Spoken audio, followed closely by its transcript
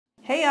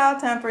Hey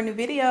y'all, time for a new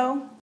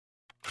video.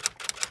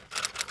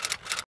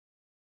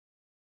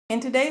 In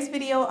today's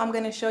video, I'm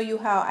going to show you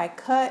how I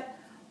cut,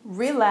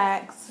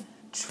 relax,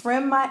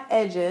 trim my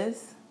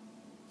edges,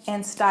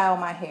 and style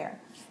my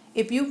hair.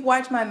 If you've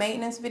watched my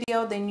maintenance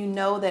video, then you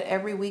know that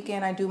every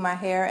weekend I do my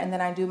hair, and then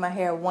I do my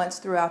hair once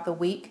throughout the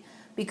week.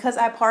 Because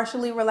I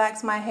partially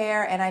relax my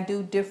hair and I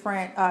do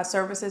different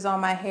services on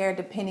my hair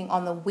depending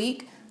on the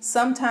week,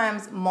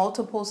 sometimes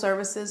multiple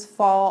services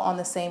fall on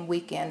the same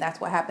weekend. That's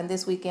what happened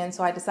this weekend,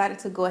 so I decided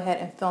to go ahead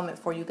and film it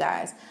for you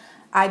guys.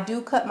 I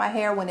do cut my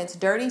hair when it's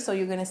dirty, so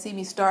you're going to see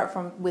me start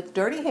with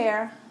dirty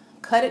hair,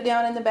 cut it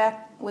down in the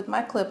back with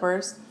my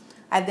clippers.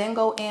 I then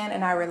go in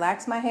and I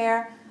relax my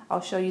hair.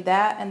 I'll show you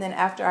that, and then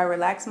after I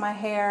relax my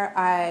hair,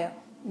 I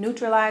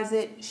neutralize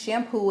it,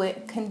 shampoo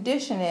it,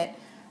 condition it,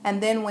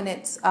 and then when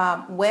it's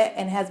wet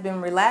and has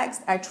been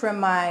relaxed, I trim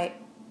my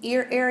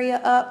ear area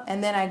up,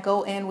 and then I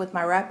go in with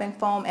my wrapping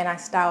foam and I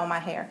style my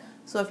hair.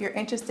 So if you're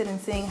interested in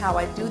seeing how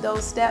I do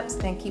those steps,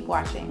 then keep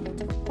watching.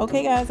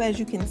 Okay guys, as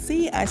you can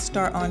see, I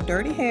start on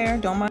dirty hair,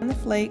 don't mind the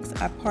flakes.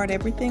 I part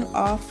everything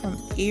off from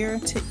ear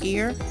to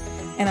ear,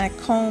 and I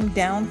comb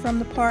down from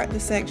the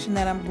section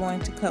that I'm going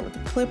to cut with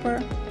the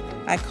clipper.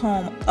 I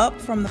comb up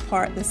from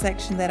the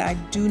section that I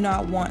do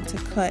not want to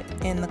cut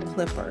in the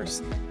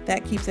clippers.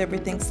 That keeps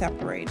everything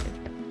separated.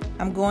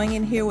 I'm going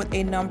in here with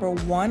a number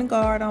 1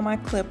 guard on my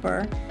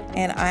clipper,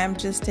 and I'm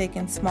just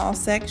taking small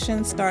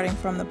sections starting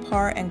from the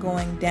part and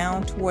going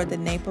down toward the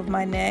nape of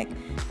my neck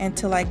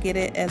until I get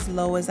it as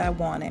low as I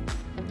want it.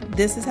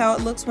 This is how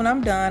it looks when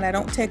I'm done. I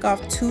don't take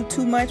off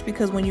too much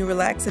because when you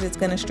relax it, it's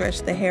going to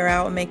stretch the hair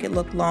out and make it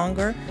look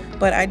longer.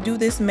 But I do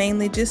this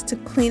mainly just to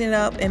clean it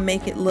up and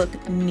make it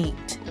look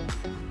neat.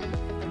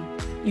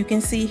 You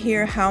can see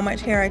here how much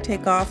hair I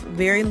take off,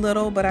 very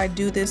little, but I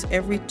do this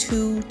every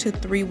 2 to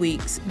 3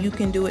 weeks. You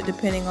can do it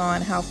depending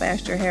on how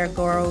fast your hair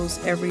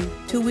grows, every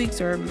 2 weeks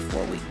or every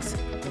 4 weeks.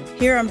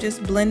 Here I'm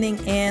just blending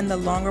in the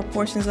longer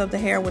portions of the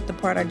hair with the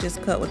part I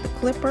just cut with the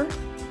clipper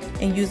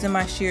and using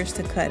my shears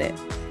to cut it.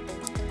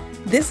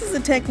 This is a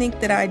technique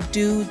that I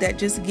do that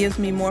just gives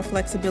me more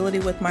flexibility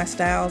with my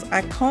styles.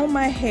 I comb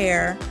my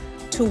hair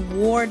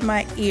toward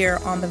my ear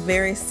on the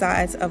very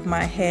sides of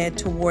my head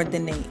toward the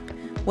nape.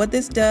 What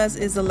this does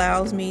is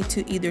allows me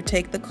to either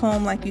take the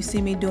comb like you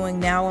see me doing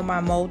now when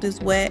my mold is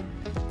wet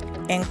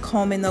and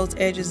combing those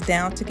edges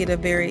down to get a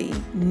very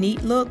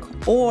neat look,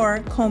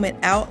 or comb it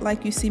out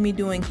like you see me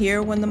doing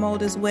here when the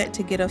mold is wet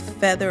to get a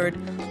feathered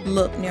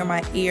look near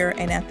my ear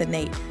and at the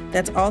nape.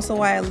 That's also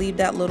why I leave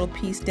that little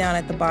piece down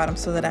at the bottom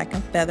so that I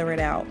can feather it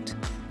out.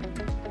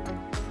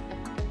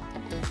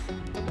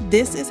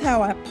 This is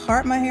how I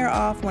part my hair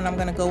off when I'm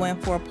going to go in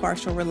for a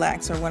partial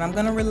relaxer. When I'm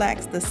going to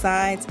relax the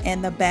sides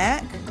and the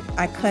back,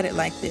 I cut it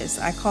like this.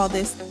 I call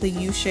this the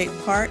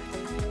U-shaped part.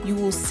 You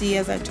will see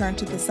as I turn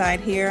to the side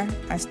here,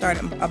 I start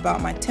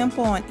about my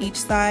temple on each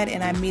side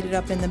and I meet it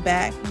up in the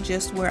back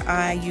just where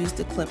I use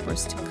the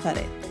clippers to cut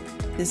it.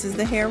 This is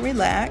the hair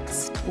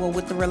relaxed, well,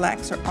 with the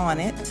relaxer on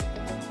it.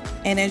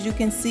 And as you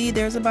can see,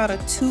 there's about a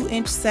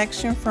 2-inch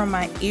section from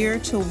my ear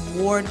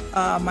toward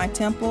my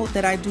temple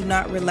that I do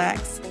not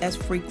relax as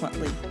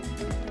frequently.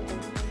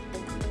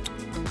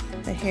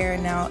 The hair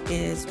now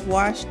is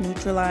washed,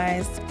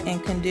 neutralized,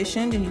 and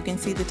conditioned, and you can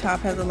see the top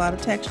has a lot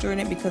of texture in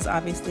it because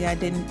obviously I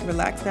didn't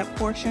relax that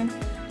portion.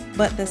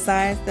 But the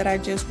sides that I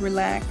just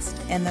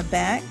relaxed and the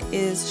back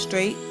is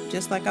straight,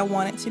 just like I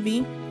want it to be.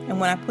 And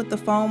when I put the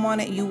foam on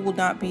it, you will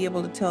not be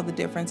able to tell the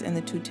difference in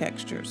the two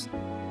textures.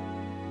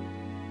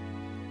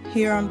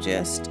 Here I'm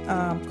just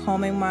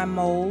combing my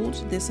mold.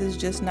 This is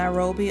just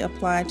NAIROBI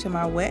applied to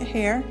my wet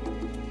hair.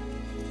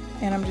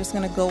 And I'm just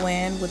going to go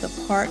in with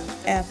a part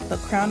at the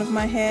crown of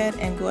my head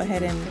and go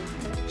ahead and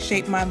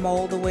shape my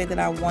mold the way that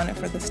I want it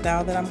for the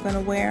style that I'm going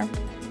to wear.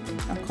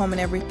 I'm combing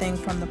everything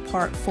from the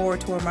part forward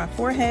toward my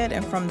forehead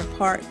and from the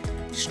part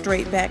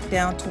straight back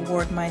down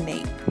toward my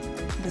nape.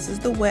 This is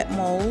the wet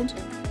mold.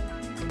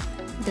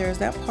 There's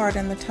that part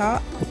in the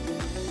top.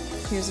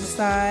 Here's the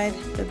side,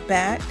 the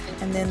back,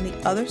 and then the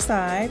other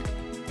side.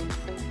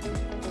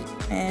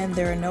 And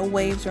there are no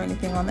waves or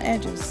anything on the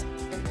edges.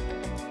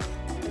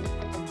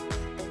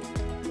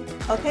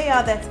 Okay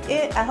y'all, that's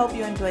it. I hope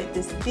you enjoyed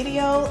this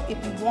video. If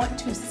you want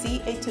to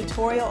see a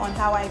tutorial on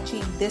how I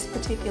achieve this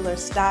particular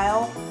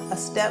style, a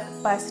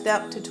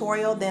step-by-step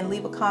tutorial, then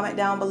leave a comment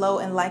down below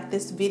and like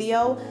this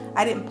video.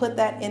 I didn't put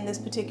that in this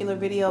particular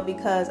video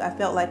because I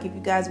felt like if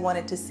you guys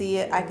wanted to see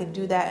it, I could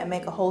do that and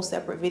make a whole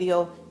separate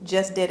video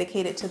just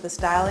dedicated to the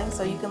styling,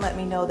 so you can let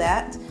me know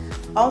that.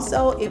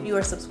 Also, if you're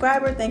a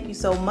subscriber, thank you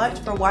so much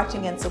for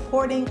watching and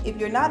supporting. If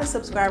you're not a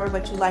subscriber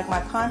but you like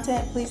my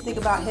content, please think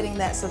about hitting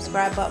that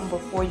subscribe button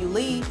before you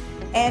leave.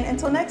 And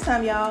until next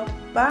time, y'all,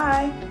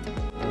 bye.